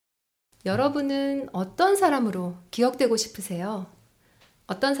여러분은 어떤 사람으로 기억되고 싶으세요?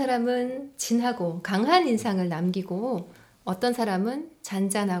 어떤 사람은 진하고 강한 인상을 남기고 어떤 사람은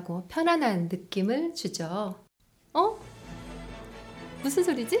잔잔하고 편안한 느낌을 주죠. 어? 무슨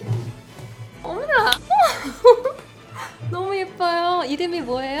소리지? 어머나! 너무 예뻐요. 이름이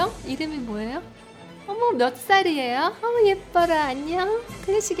뭐예요? 이름이 뭐예요? 어머, 몇 살이에요? 어머, 예뻐라. 안녕.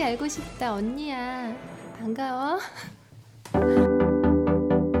 클래식이 알고 싶다. 언니야. 반가워.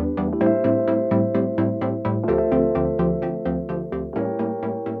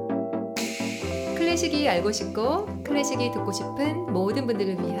 클래식이 알고 싶고 클래식이 듣고 싶은 모든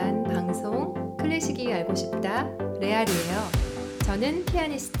분들을 위한 방송 클래식이 알고 싶다 래알이에요. 저는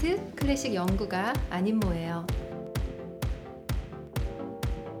피아니스트 클래식 연구가 안인모예요.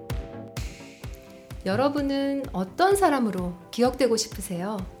 여러분은 어떤 사람으로 기억되고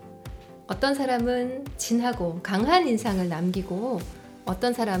싶으세요? 어떤 사람은 진하고 강한 인상을 남기고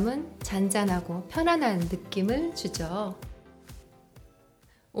어떤 사람은 잔잔하고 편안한 느낌을 주죠.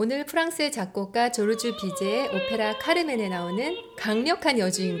 오늘 프랑스의 작곡가 조르주 비제의 오페라 카르멘에 나오는 강력한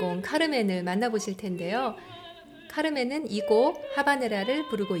여주인공 카르멘을 만나보실 텐데요. 카르멘은 이 곡 하바네라를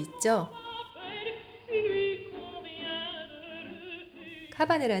부르고 있죠.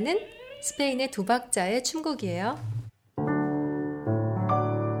 하바네라는 스페인의 두 박자의 춤곡이에요.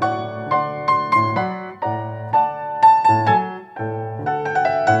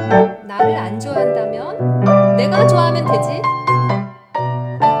 나를 안 좋아한다면 내가 좋아하면 되지.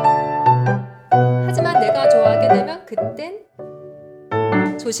 하지만 내가 좋아하게 되면 그땐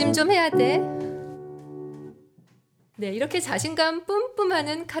조심 좀 해야 돼. 네, 이렇게 자신감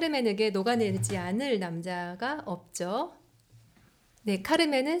뿜뿜하는 카르멘에게 녹아내리지 않을 남자가 없죠. 네,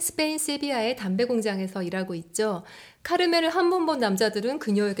 카르멘은 스페인 세비야의 담배 공장에서 일하고 있죠. 카르멘을 한 번 본 남자들은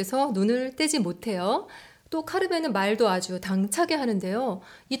그녀에게서 눈을 떼지 못해요. 또 카르멘은 말도 아주 당차게 하는데요.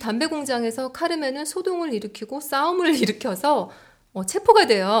 이 담배 공장에서 카르멘은 소동을 일으키고 싸움을 일으켜서 체포가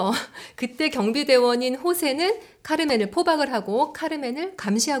돼요. 그때 경비대원인 호세는 카르멘을 포박을 하고 카르멘을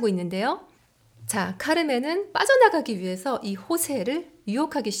감시하고 있는데요. 자, 카르멘은 빠져나가기 위해서 이 호세를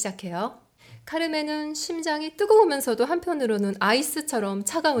유혹하기 시작해요. 카르멘은 심장이 뜨거우면서도 한편으로는 아이스처럼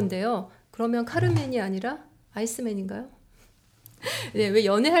차가운데요. 그러면 카르멘이 아니라 아이스맨인가요? 네, 왜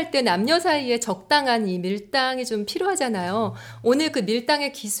연애할 때 남녀 사이에 적당한 이 밀당이 좀 필요하잖아요. 오늘 그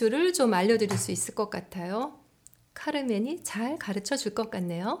밀당의 기술을 좀 알려드릴 수 있을 것 같아요. 카르멘이 잘 가르쳐 줄 것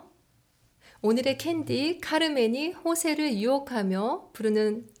같네요. 오늘의 캔디, 카르멘이 호세를 유혹하며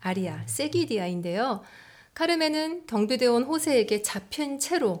부르는 아리아, 세기디야인데요. 카르멘은 경비대원 호세에게 잡힌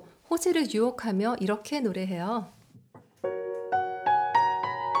채로 호세를 유혹하며 이렇게 노래해요.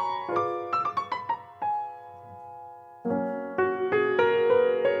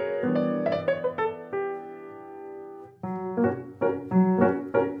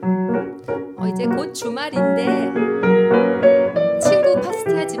 이제 곧 주말인데 친구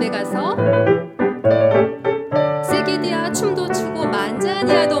파스티아 집에 가서 세기디야 춤도 추고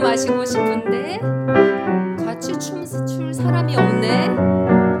만자니아도 마시고 싶은데 같이 춤출 사람이 없네.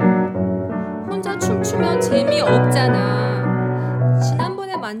 혼자 춤추면 재미없잖아.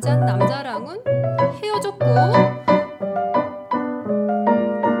 지난번에 만난 남자랑은 헤어졌고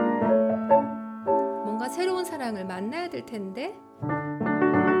뭔가 새로운 사랑을 만나야 될 텐데.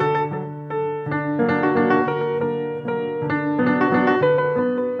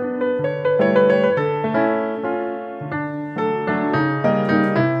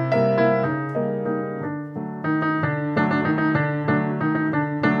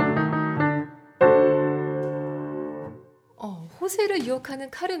 호세를 유혹하는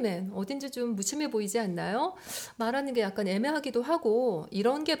카르멘, 어딘지 좀 무심해 보이지 않나요? 말하는 게 약간 애매하기도 하고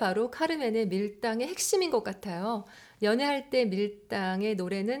이런 게 바로 카르멘의 밀당의 핵심인 것 같아요. 연애할 때 밀당의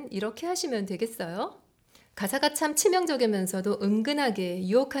노래는 이렇게 하시면 되겠어요? 가사가 참 치명적이면서도 은근하게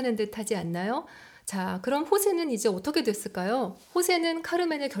유혹하는 듯 하지 않나요? 자, 그럼 호세는 이제 어떻게 됐을까요? 호세는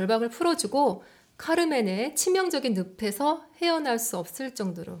카르멘의 결박을 풀어주고 카르멘의 치명적인 늪에서 헤어날 수 없을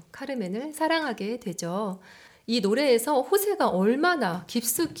정도로 카르멘을 사랑하게 되죠. 이 노래에서 호세가 얼마나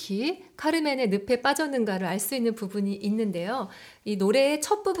깊숙이 카르멘의 늪에 빠졌는가를 알 수 있는 부분이 있는데요. 이 노래의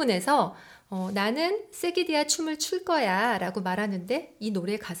첫 부분에서 나는 세기디야 춤을 출 거야 라고 말하는데 이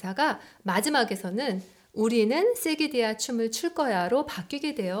노래 가사가 마지막에서는 우리는 세기디야 춤을 출 거야로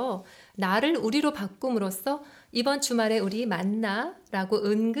바뀌게 돼요. 나를 우리로 바꿈으로써 이번 주말에 우리 만나 라고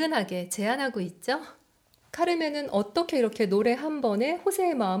은근하게 제안하고 있죠. 카르멘은 어떻게 이렇게 노래 한 번에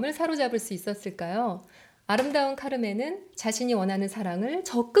호세의 마음을 사로잡을 수 있었을까요? 아름다운 카르멘은 자신이 원하는 사랑을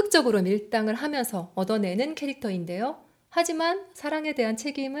적극적으로 밀당을 하면서 얻어내는 캐릭터인데요. 하지만 사랑에 대한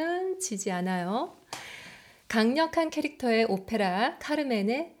책임은 지지 않아요. 강력한 캐릭터의 오페라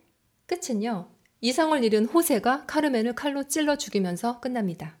카르멘의 끝은요, 이성을 잃은 호세가 카르멘을 칼로 찔러 죽이면서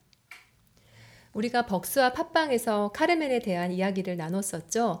끝납니다. 우리가 벅스와 팟빵에서 카르멘에 대한 이야기를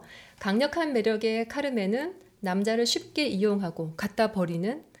나눴었죠. 강력한 매력의 카르멘은 남자를 쉽게 이용하고 갖다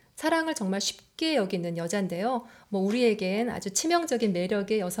버리는, 사랑을 정말 쉽게 여기는 여잔데요. 우리에겐 아주 치명적인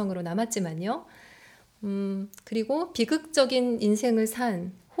매력의 여성으로 남았지만요. 그리고 비극적인 인생을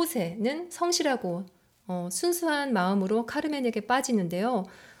산 호세는 성실하고 순수한 마음으로 카르멘에게 빠지는데요.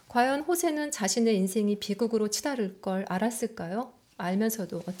 과연 호세는 자신의 인생이 비극으로 치달을 걸 알았을까요?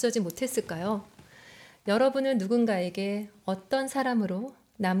 알면서도 어쩌지 못했을까요? 여러분은 누군가에게 어떤 사람으로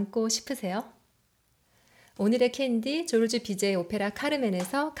남고 싶으세요? 오늘의 캔디, 조르주 비제의 오페라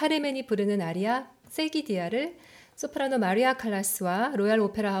카르멘에서 카르멘이 부르는 아리아 세기디야를 소프라노 마리아 칼라스와 로얄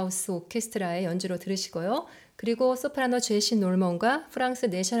오페라 하우스 오케스트라의 연주로 들으시고요. 그리고 소프라노 제신 놀먼과 프랑스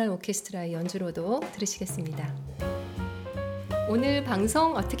내셔널 오케스트라의 연주로도 들으시겠습니다. 오늘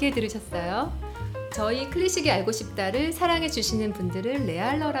방송 어떻게 들으셨어요? 저희 클래식이 알고 싶다를 사랑해 주시는 분들을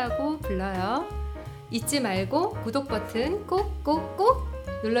레알러라고 불러요. 잊지 말고 구독 버튼 꼭꼭꼭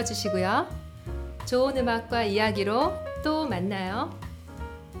눌러주시고요. 좋은 음악과 이야기로 또 만나요.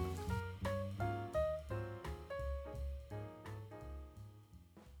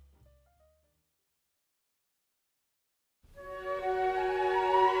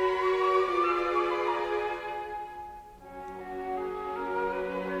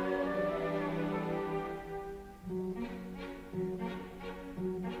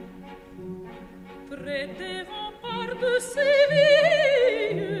 Près des remparts de Séville,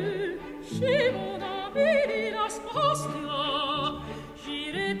 chez mon ami la Spastia,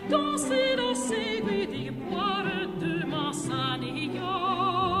 j'irai danser dans Segidiya, boire de Manzanilla.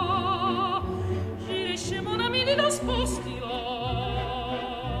 J'irai chez mon ami la Spastia.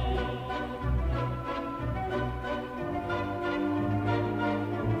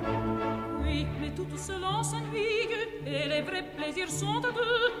 Oui, mais tout cela s'ennuie, et les vrais plaisirs sont à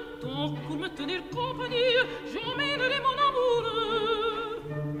deux. Donc pour me tenir compagnie, j'emmènerai mon amoureux.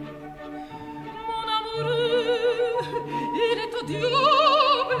 Mon amoureux, il est au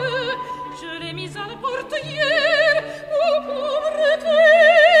diable. Je l'ai mis à la portière, mon pauvre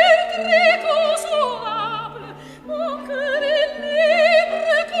cœur très consolable. Mon cœur est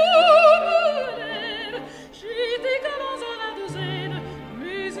libre comme l'air. J'ai des galants à la douzaine,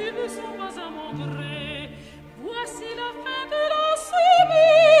 mais ils ne sont pas à mon gré. Voici la fin de la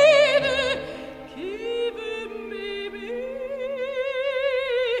semaine. Qui veut m'aimer?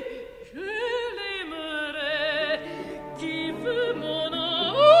 Je l'aimerai. Qui veut mon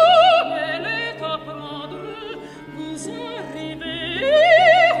âme? Elle est à prendre. Vous arrivez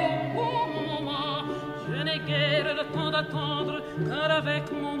au bon moment. Je n'ai guère le temps d'attendre, car avec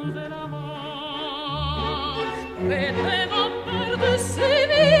mon nouvel amant, près des remparts de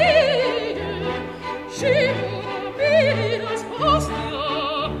Séville, chez mon ami la Spastia,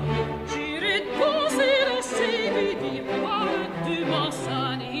 j'irai danser dans Segidiya, boire du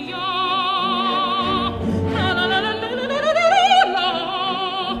Manzanilla. La la la la la la la la la la.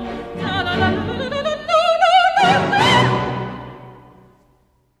 La la la la la la la la la.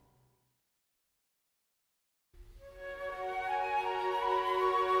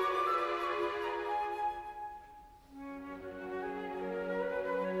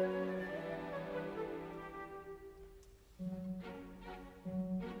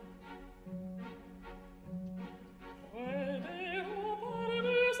 Près des remparts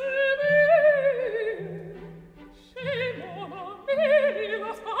de Séville, chez mon ami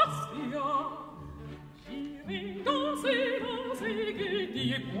la Spastia, j'irai danser dans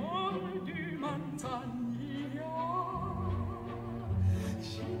Segidiya, boire du Manzanilla.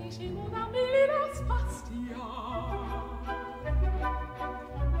 J'irai chez mon ami la Spastia.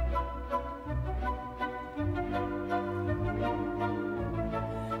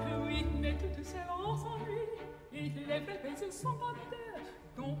 Oui, mais toutes ces langues s'ennuient, et les vrais baisers sont vanités.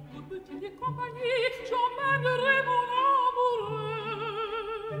 Donc pour me tenir compagnie, j'emmènerai mon amoureux.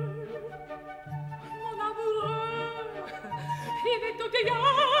 Mon amoureux, il est au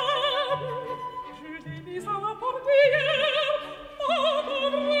diable. Je l'ai mis à la portière, mon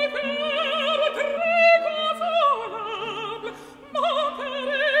pauvre cœur très consolable. Mon cœur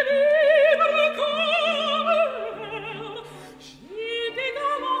est libre comme l'air. J'ai des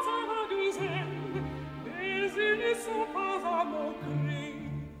galants à la douzaine, mais ils ne sont pas à mon gré.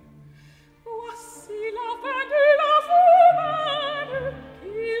 Voici la fin de la semaine.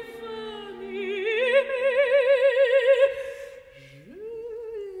 Qui veut m'aimer? Je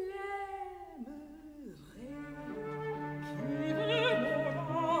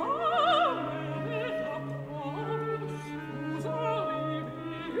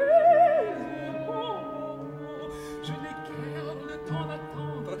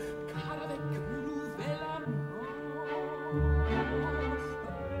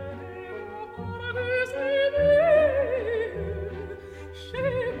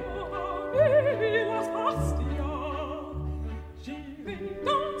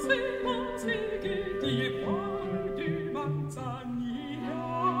zanzara